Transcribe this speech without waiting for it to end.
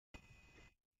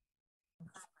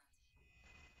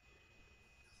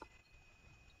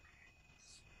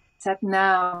Sat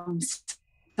Nam.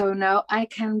 So now I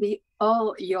can be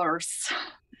all yours.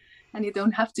 And you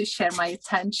don't have to share my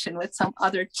attention with some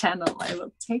other channel. I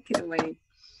will take it away.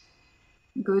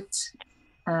 Good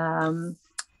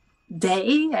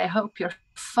day. I hope you're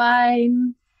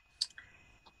fine.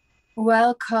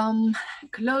 Welcome.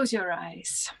 Close your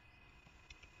eyes.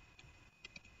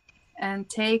 And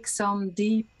take some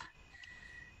deep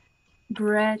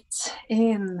breath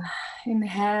in.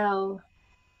 Inhale.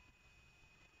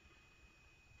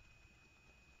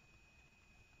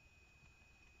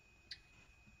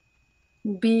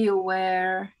 Be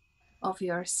aware of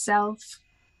yourself.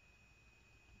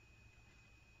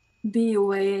 Be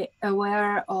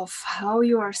aware of how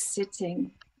you are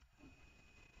sitting,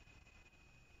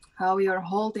 how you're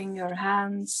holding your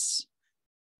hands,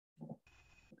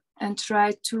 and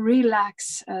try to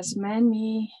relax as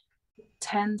many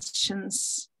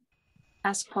tensions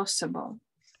as possible.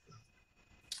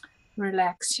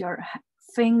 Relax your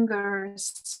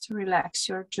fingers, relax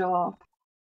your jaw,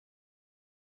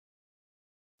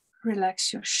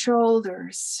 relax your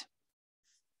shoulders,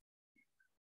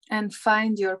 and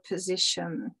find your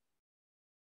position.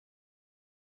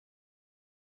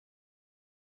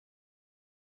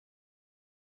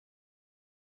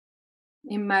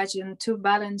 Imagine to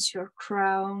balance your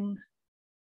crown.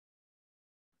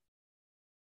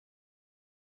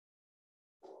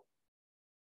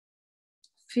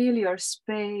 Feel your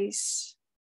space.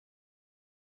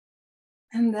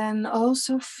 And then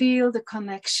also feel the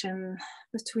connection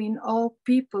between all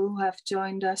people who have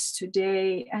joined us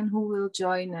today and who will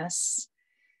join us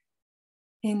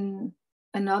in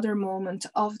another moment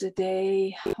of the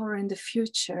day or in the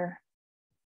future.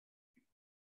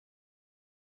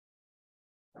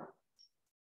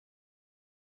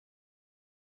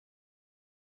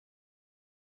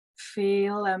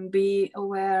 Feel and be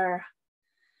aware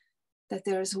that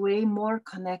there's way more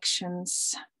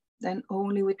connections than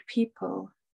only with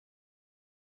people.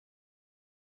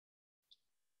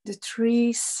 The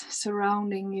trees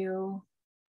surrounding you,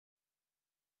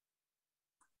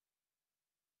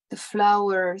 the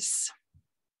flowers,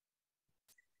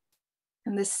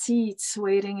 and the seeds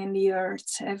waiting in the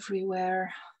earth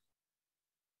everywhere,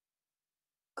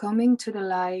 coming to the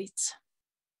light.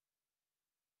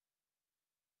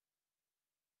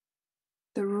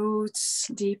 The roots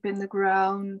deep in the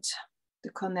ground, the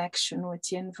connection with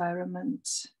the environment,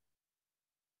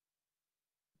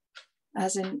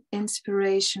 as an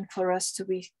inspiration for us to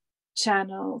be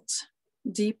channeled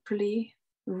deeply,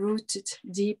 rooted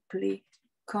deeply,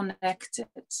 connected.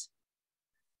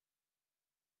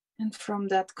 And from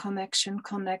that connection,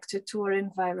 connected to our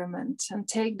environment, and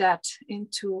take that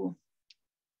into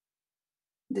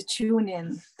the tune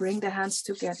in. Bring the hands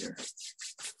together.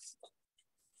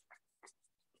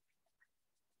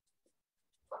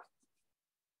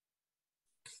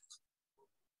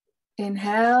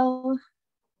 Inhale,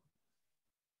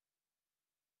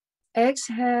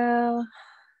 exhale,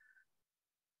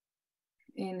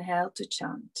 inhale to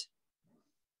chant.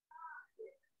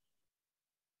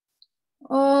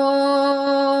 Om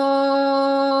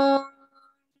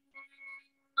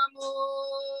Namo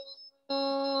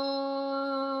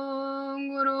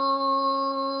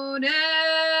Guru Dev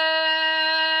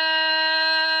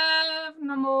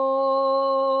Namo.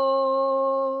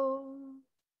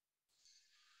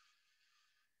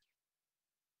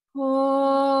 Om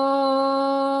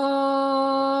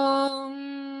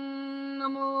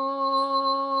Namo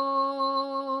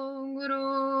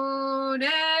Guru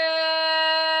Dev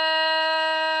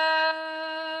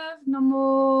Namo.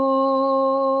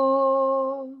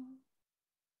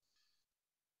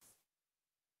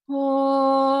 Om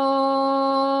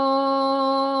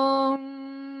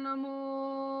Namo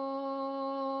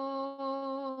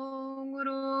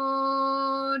Guru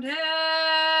Dev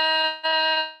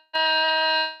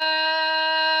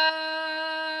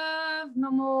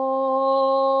Namo.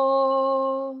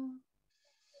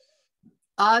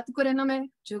 At Guru Name,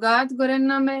 Jagat Guru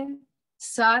Name,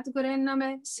 Sat Guru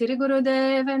Name, Sri Guru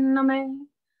Dev Name.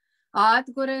 At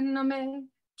Guru Name,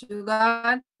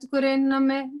 Jagat Guru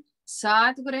Name,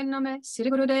 Sat Guru Name, Sri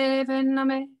Guru Dev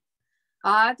Name.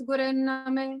 At Guru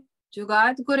Name,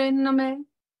 Jagat Guru Name,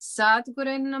 Sat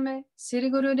Guru Name, Sri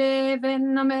Guru Dev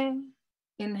Name.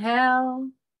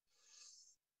 Inhale.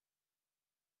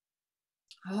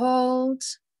 Hold.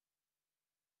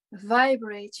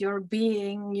 Vibrate your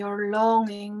being, your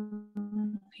longing,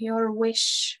 your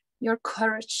wish, your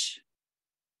courage.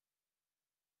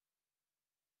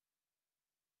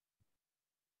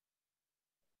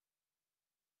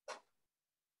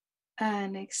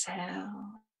 And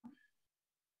exhale.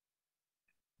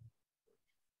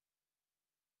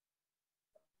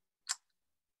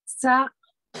 Sa,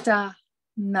 ta,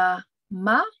 na,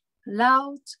 ma.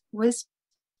 Loud,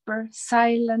 whisper,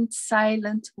 silent,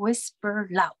 silent, whisper,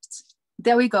 loud.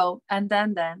 There we go. And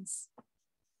then dance.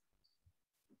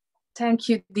 Thank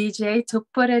you, DJ, to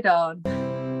put it on.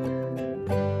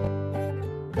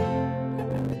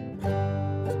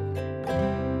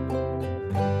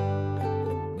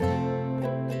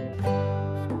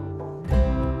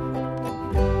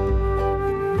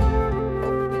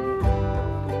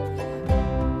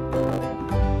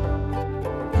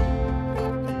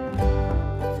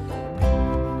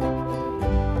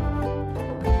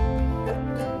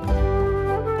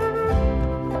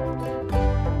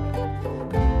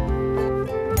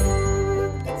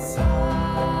 Sa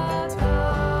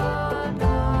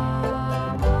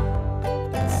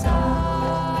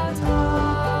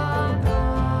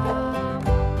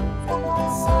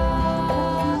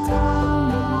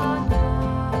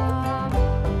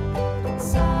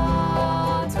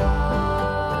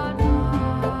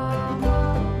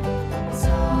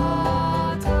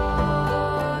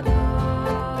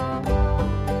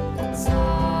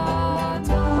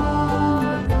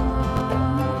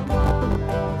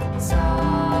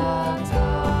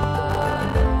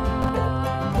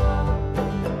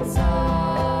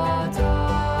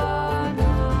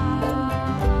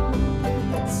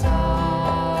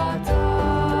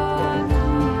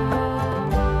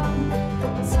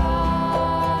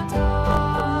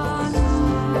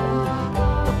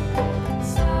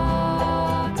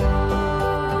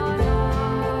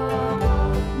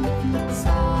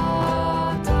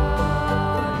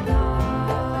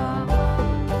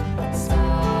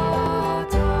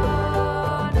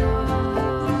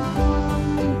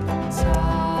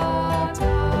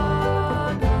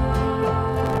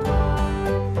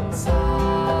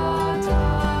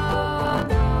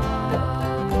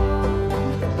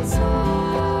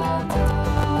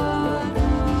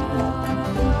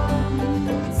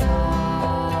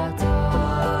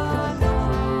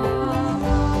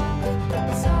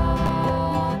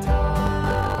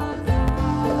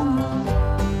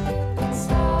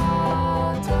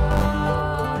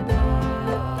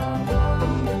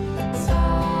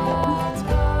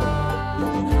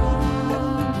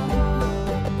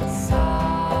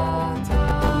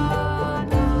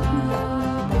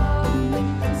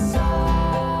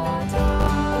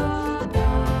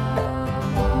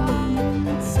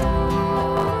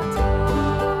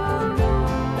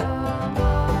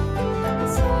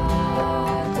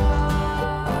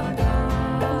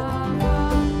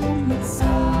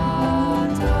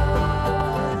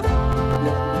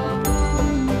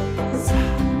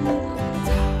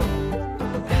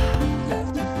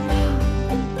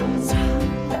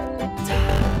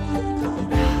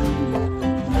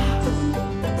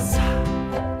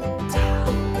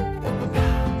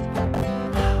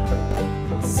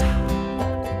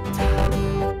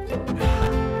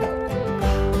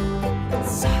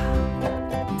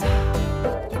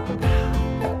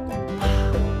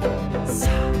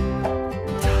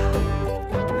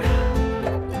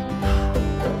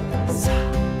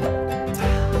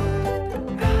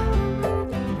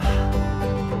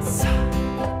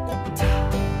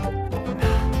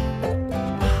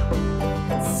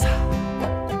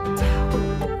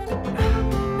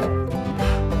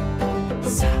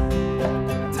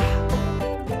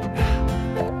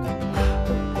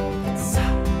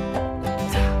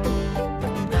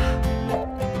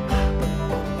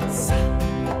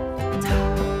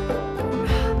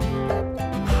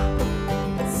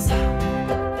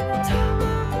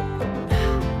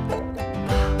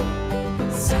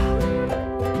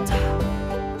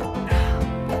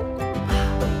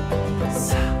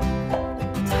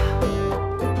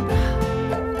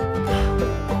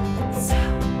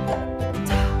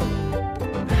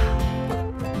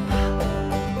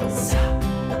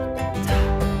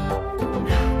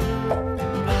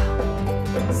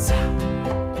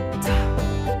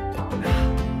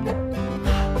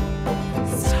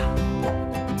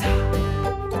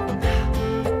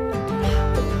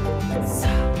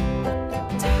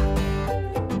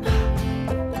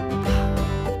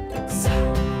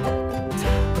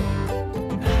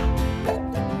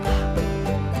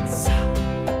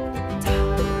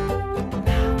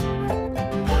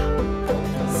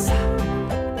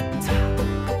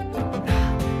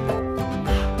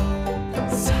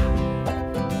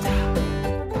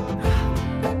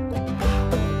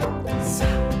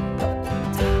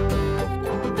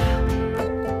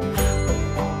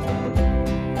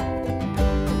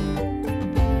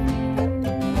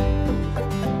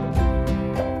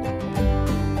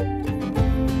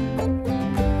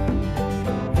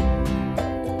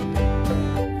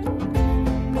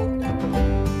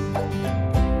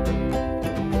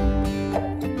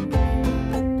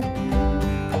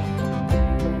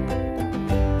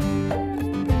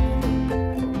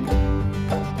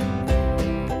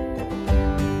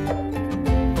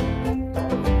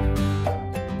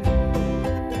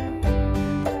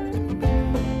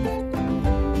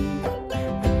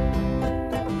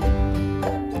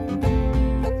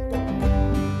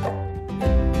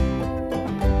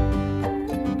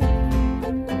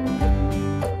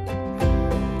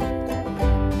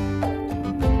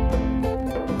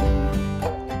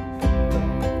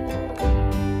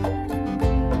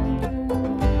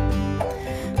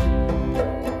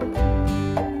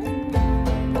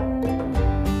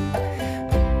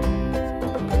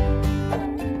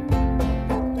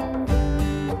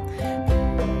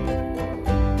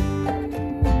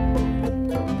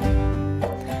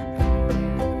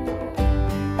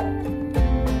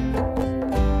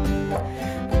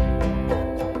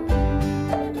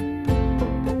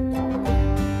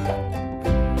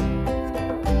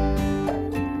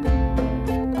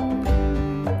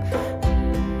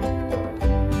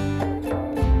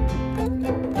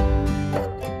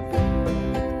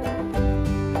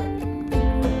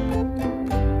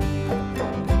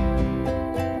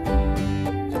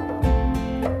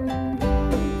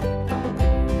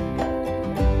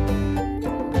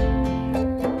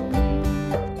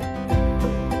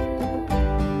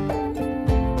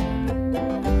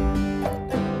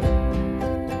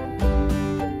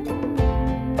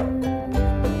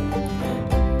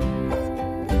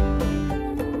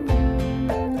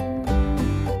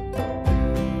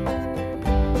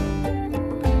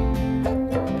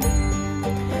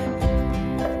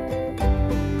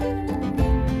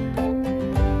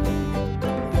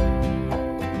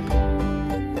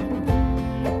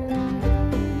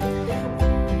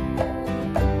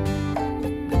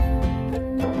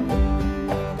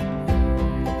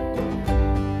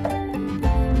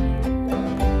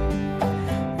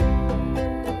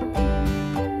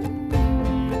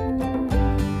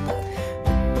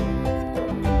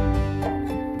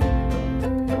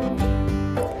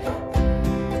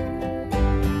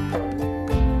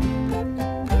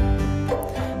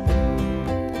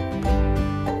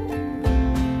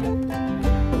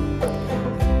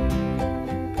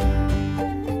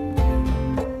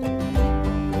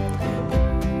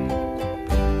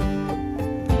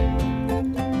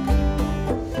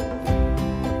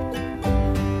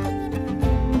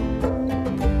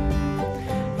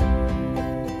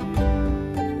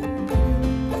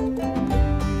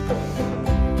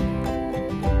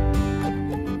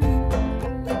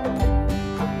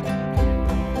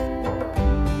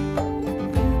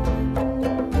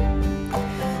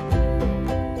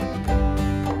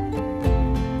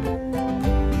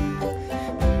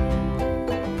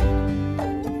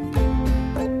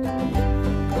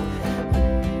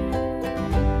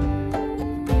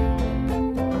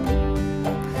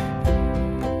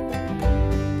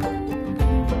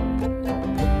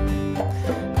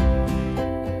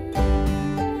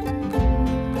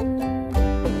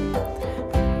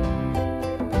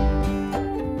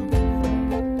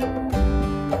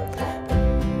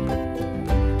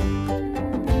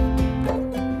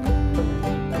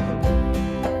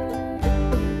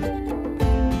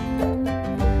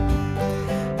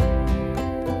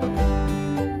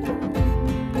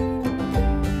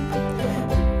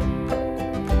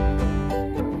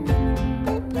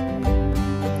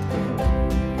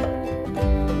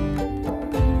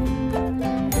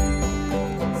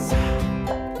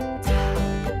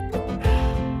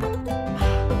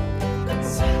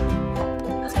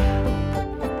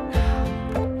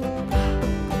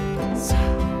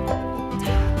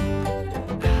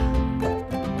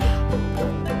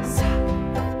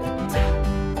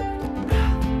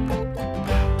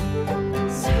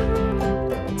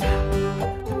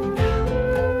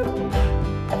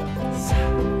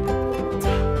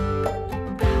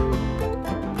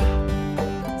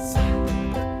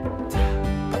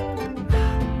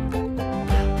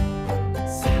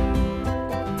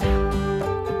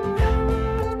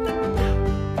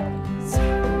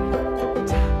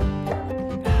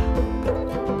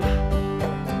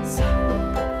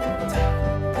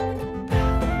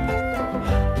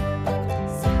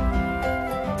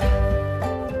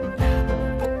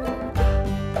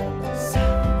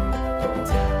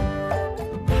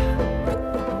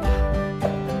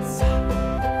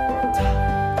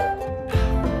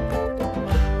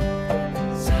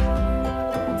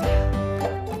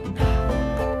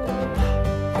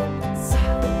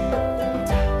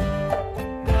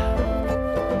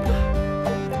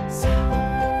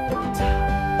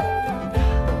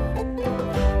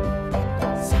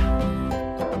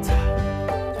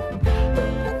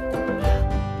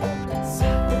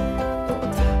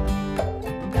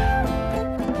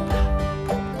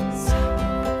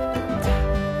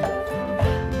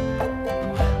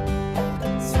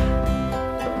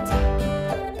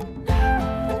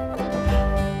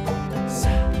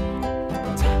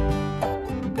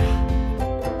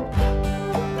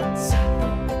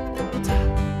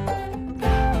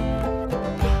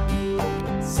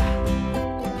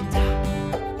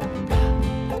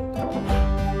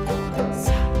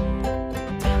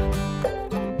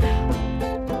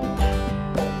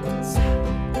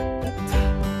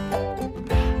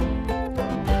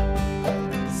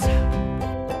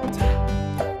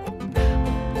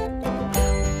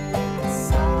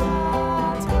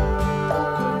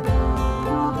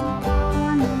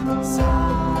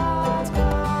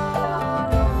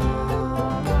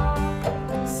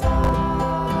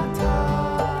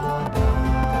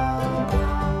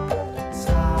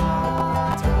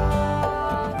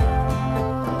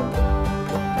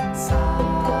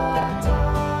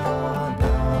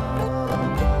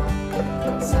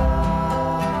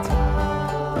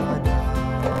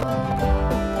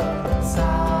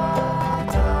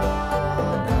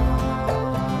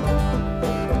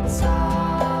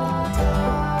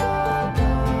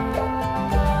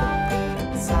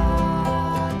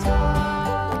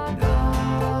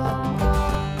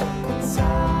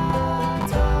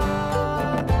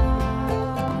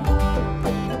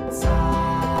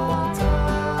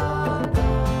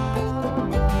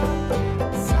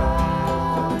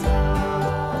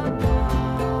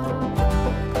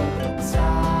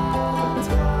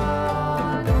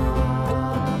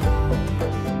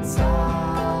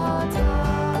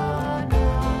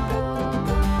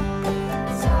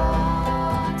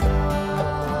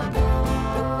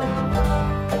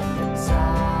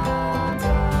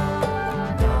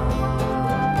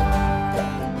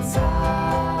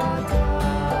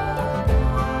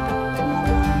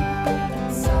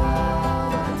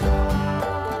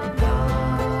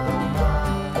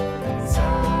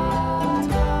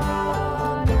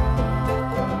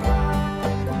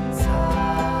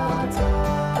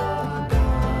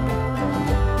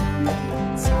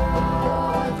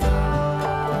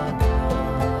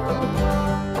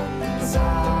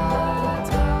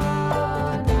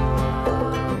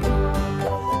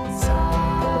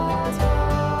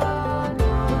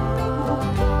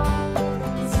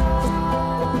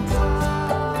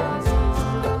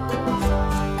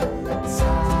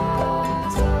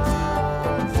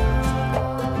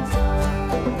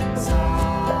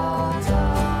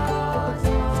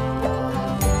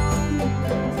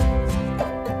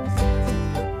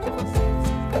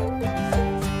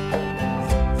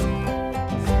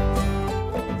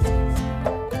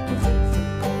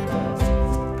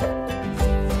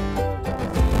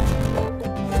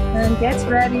And get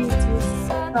ready to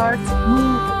start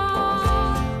moving.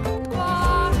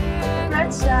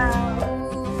 Stretch out.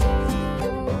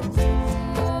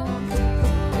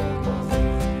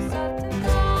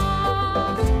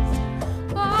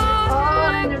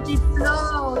 All energy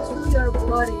flow through your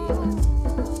body.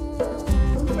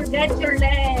 Don't forget your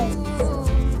legs.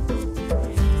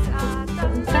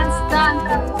 You can stand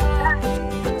up.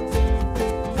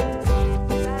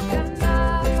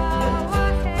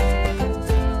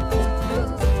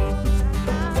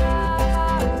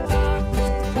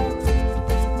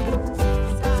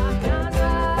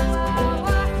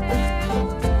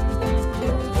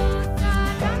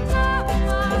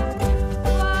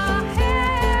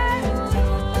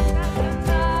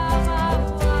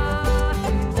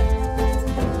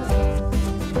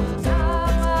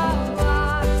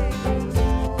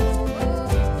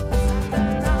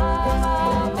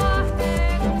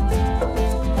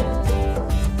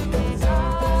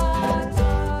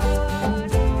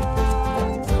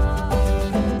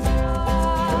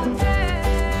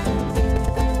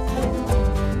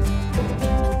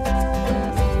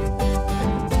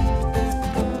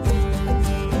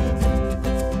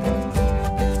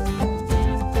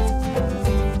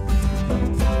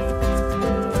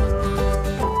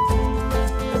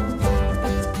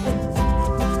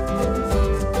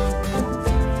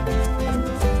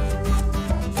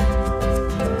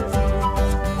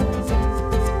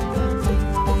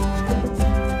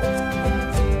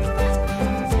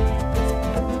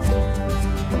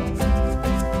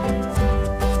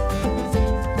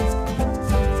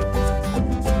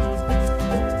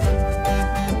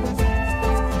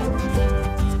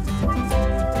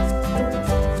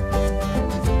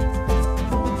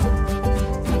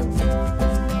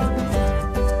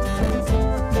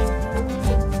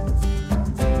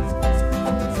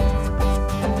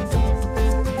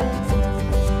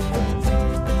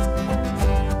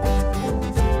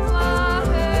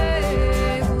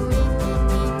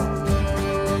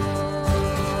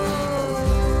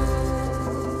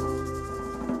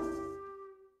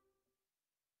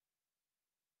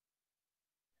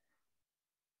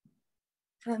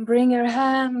 And bring your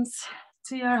hands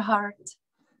to your heart.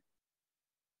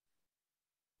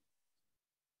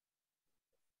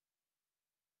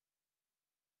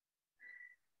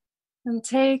 And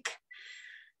take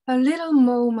a little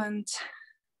moment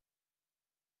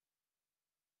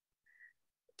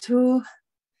to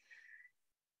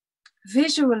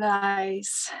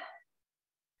visualize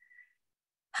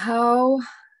how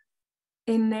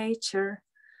in nature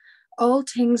all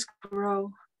things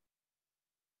grow.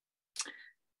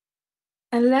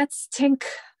 And let's think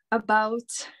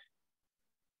about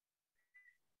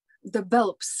the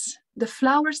bulbs, the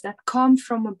flowers that come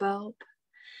from a bulb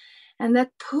and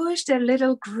that push their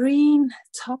little green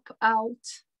top out.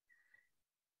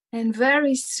 And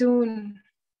very soon,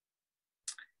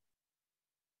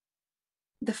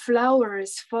 the flower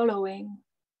is following.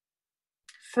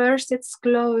 First it's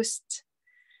closed,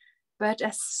 but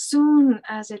as soon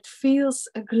as it feels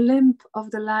a glimpse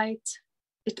of the light,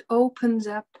 it opens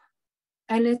up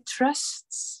and it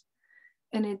trusts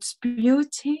in its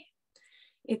beauty,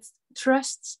 it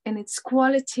trusts in its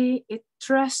quality, it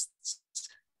trusts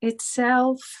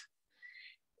itself,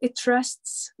 it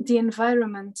trusts the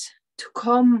environment to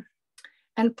come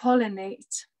and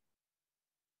pollinate.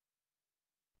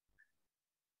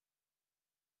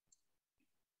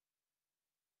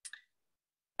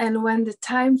 And when the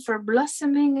time for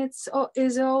blossoming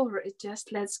is over, it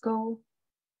just lets go.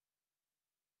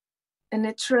 And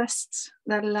it trusts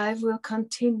that life will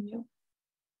continue.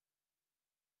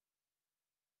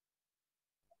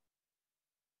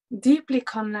 Deeply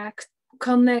connect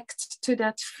to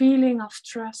that feeling of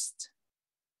trust.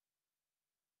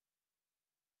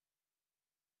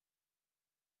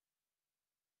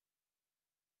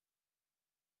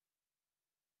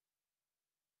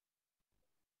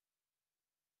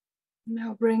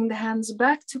 Now bring the hands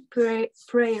back to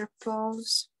prayer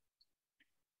pose.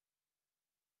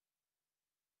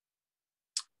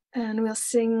 And we'll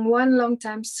sing one long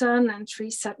time sun and 3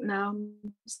 Sat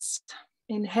Nams.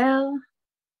 Inhale.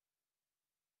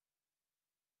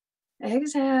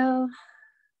 Exhale.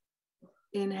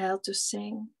 Inhale to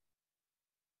sing.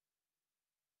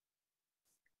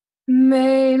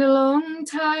 May the long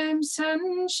time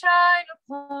sun shine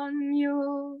upon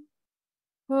you.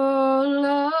 All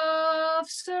love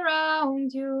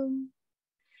surround you.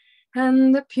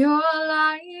 And the pure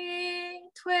light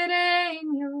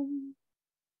within you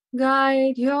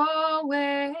guide your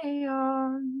way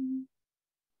on.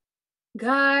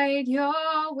 Guide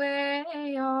your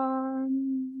way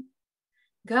on.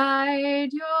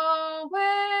 Guide your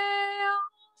way on.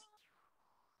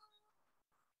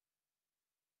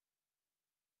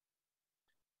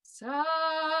 Nam.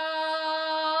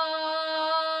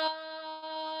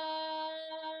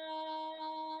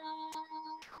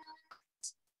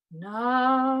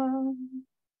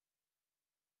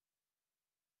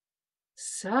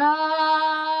 Sat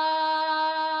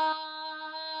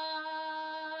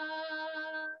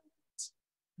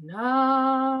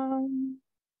Nam.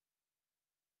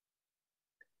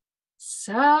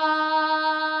 Sat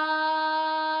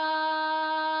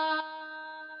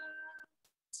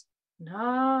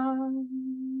Nam.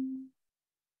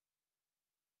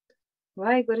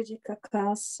 Waheguru Ji Ka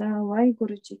Khalsa,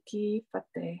 Waheguru Ji Ki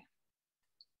Fateh.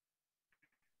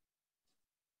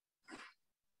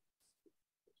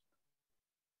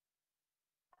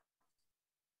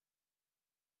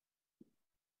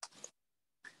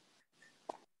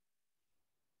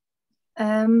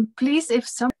 Please, if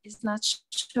someone is not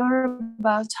sure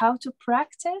about how to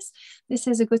practice, this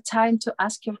is a good time to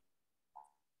ask your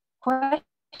questions.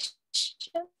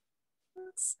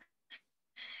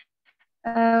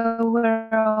 We're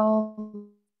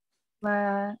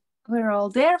all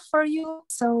there for you,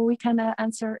 so we can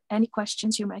answer any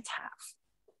questions you might have.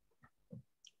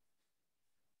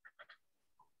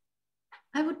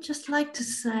 I would just like to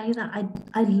say that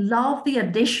I love the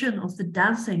addition of the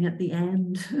dancing at the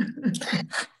end.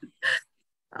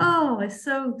 Oh, it's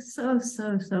so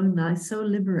nice, so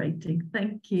liberating.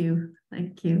 Thank you.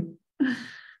 Thank you.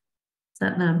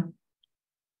 Sat Nam.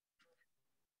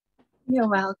 You're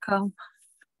welcome.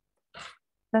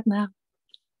 Sat Nam.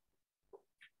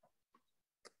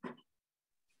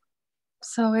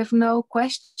 So if no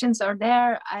questions are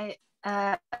there, I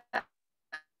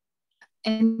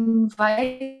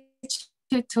invite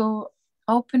you to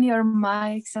open your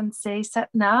mics and say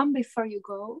Sat Nam before you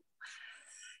go.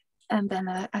 And then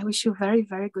I wish you a very,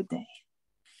 very good day.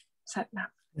 Sat Nam.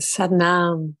 Sat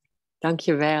Nam.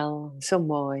 Dankjewel. Zo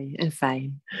mooi en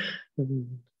fijn.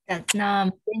 Sat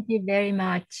Nam. Thank you very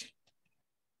much.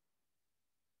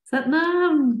 Sat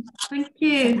Nam. Thank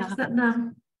you. Sat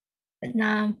Nam. Sat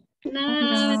Nam.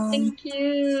 No, thank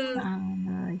you.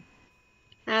 Bye.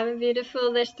 Have a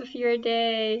beautiful rest of your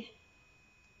day.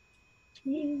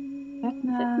 Sat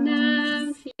Sat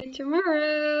Nam. See you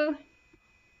tomorrow.